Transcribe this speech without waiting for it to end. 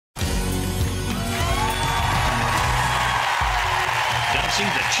dancing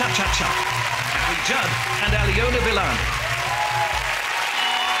the cha-cha-cha with Judd and Aliona Vilani.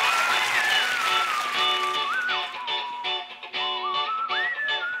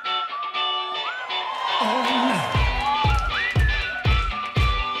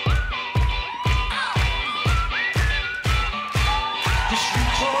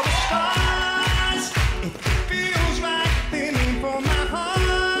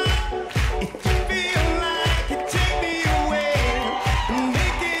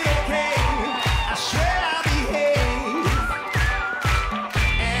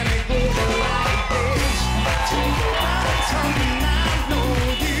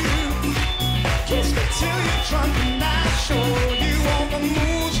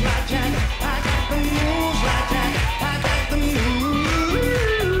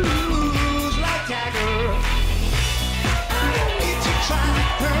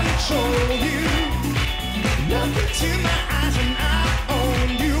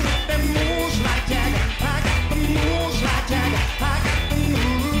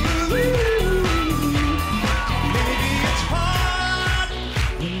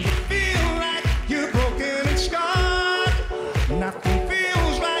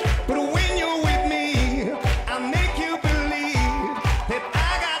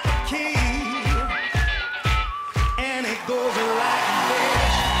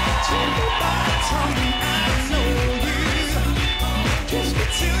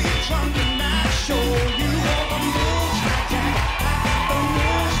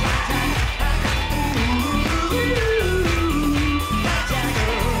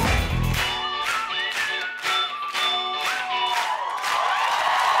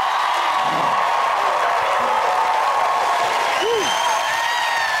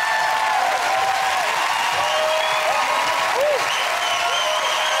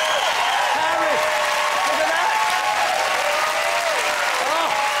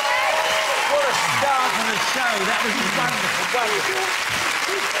 That was wonderful.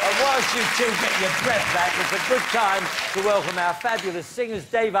 And whilst you two get your breath back, it's a good time to welcome our fabulous singers,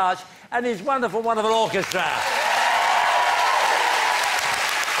 Dave Arch and his wonderful, wonderful orchestra.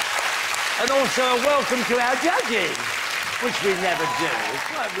 And also a welcome to our judges, which we never do. It's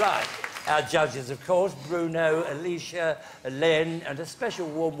quite right. Our judges, of course, Bruno, Alicia, Len, and a special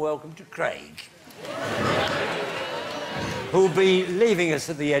warm welcome to Craig, who'll be leaving us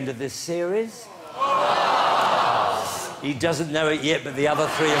at the end of this series. He doesn't know it yet, but the other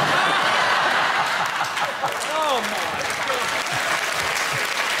three have... Oh, my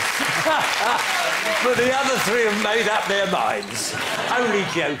God. But the other three have made up their minds. Only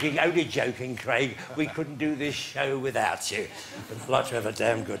joking, Craig. We couldn't do this show without you. I'd like to have a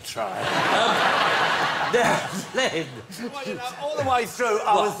damn good try. Now, Len... Well, you know, all the way through,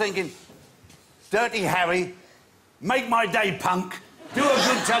 I was thinking, Dirty Harry, make my day, punk. Do a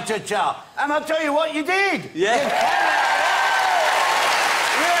good cha-cha-cha. And I'll tell you what, you did. Yeah.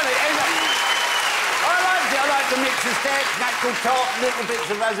 Really, I liked it. I liked the mix of steps, natural top, little bits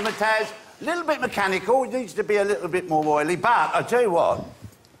of razzmatazz, a little bit mechanical. It needs to be a little bit more oily, but I'll tell you what,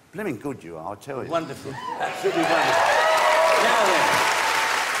 blimmin' good you are, I'll tell you. Wonderful. Absolutely wonderful. Now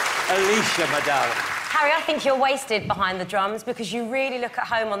then, Alicia, my darling. Harry, I think you're wasted behind the drums because you really look at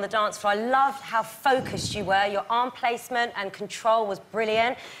home on the dance floor. I loved how focused you were. Your arm placement and control was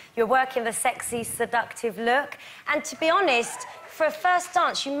brilliant. You're working the sexy, seductive look. And to be honest, for a first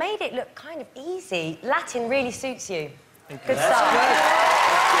dance, you made it look kind of easy. Latin really suits you. Good stuff.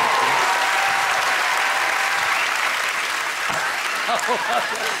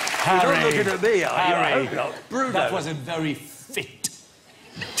 Harry, you're not looking at me, are you? Harry, Bruno. that was a very fit,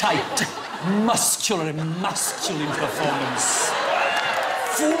 tight, muscular and masculine performance.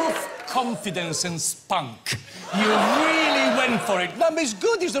 Full of confidence and spunk. You really went for it. That is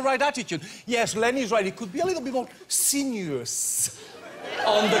good, is the right attitude. Yes, Lenny's right. It could be a little bit more sinuous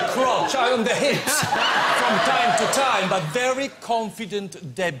on the crotch, on the hips, from time to time, but very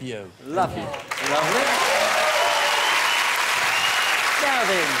confident debut. Lovely. Lovely. Now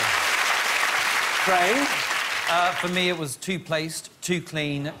then, Craig. For me, it was too placed, too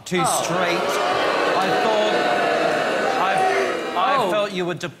clean, too straight. I felt you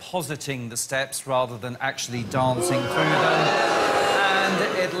were depositing the steps rather than actually dancing through them. And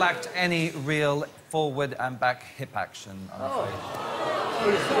it lacked any real forward and back hip action, I'm afraid.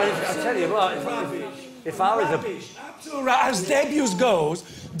 Well, I tell you what, if I was a... Absolutely right. As debuts goes,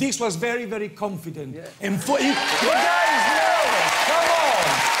 this was very, very confident. Yeah. And you guys nervous. Come on.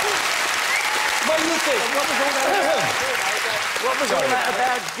 What do you think? What was all that? What was all that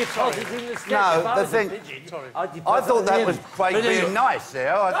about depositing the sketch? No, the thing... I thought that was Craig being nice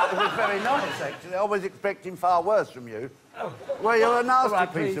there. I thought it was very nice, actually. I was expecting far worse from you. Well, you're a nasty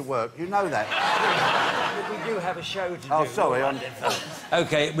piece of work. You know that. We do have a show to do. Oh, sorry.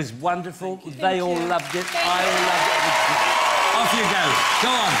 OK, it was wonderful. They all loved it. I loved it. Off you go. Go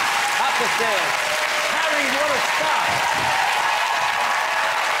on. Up the stairs. Harry, what a start.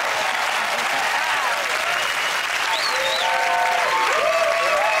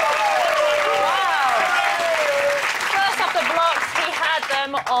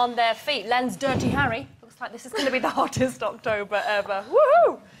 On their feet. Len's Dirty Harry. Looks like this is going to be the hottest October ever.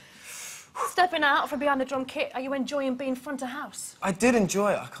 Woohoo! Stepping out from behind the drum kit, are you enjoying being front of house? I did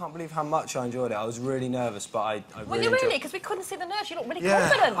enjoy it. I can't believe how much I enjoyed it. I was really nervous, but I Were you really? Because we couldn't see the nerves. You looked really yeah,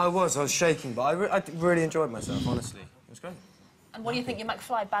 confident. I was shaking, but I really enjoyed myself, honestly. It was great. And what do you think your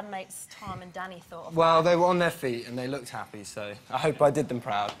McFly bandmates Tom and Danny thought of Well, they were on their feet and they looked happy, so I hope I did them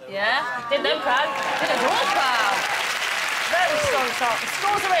proud. Yeah? Did them proud? Did us all proud. Very strong start. The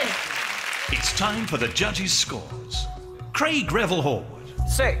scores are in. It's time for the judges' scores. Craig Revel Horwood.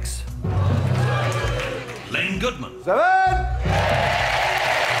 6. Len Goodman. 7.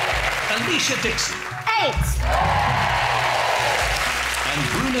 Alicia Dixon. 8. And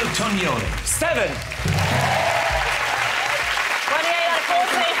Bruno Tognoli. 7. 28 out of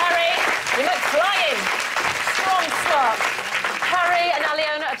 40, Harry. You look flying. Strong start. Harry and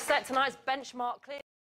Aliona have set tonight's benchmark clear.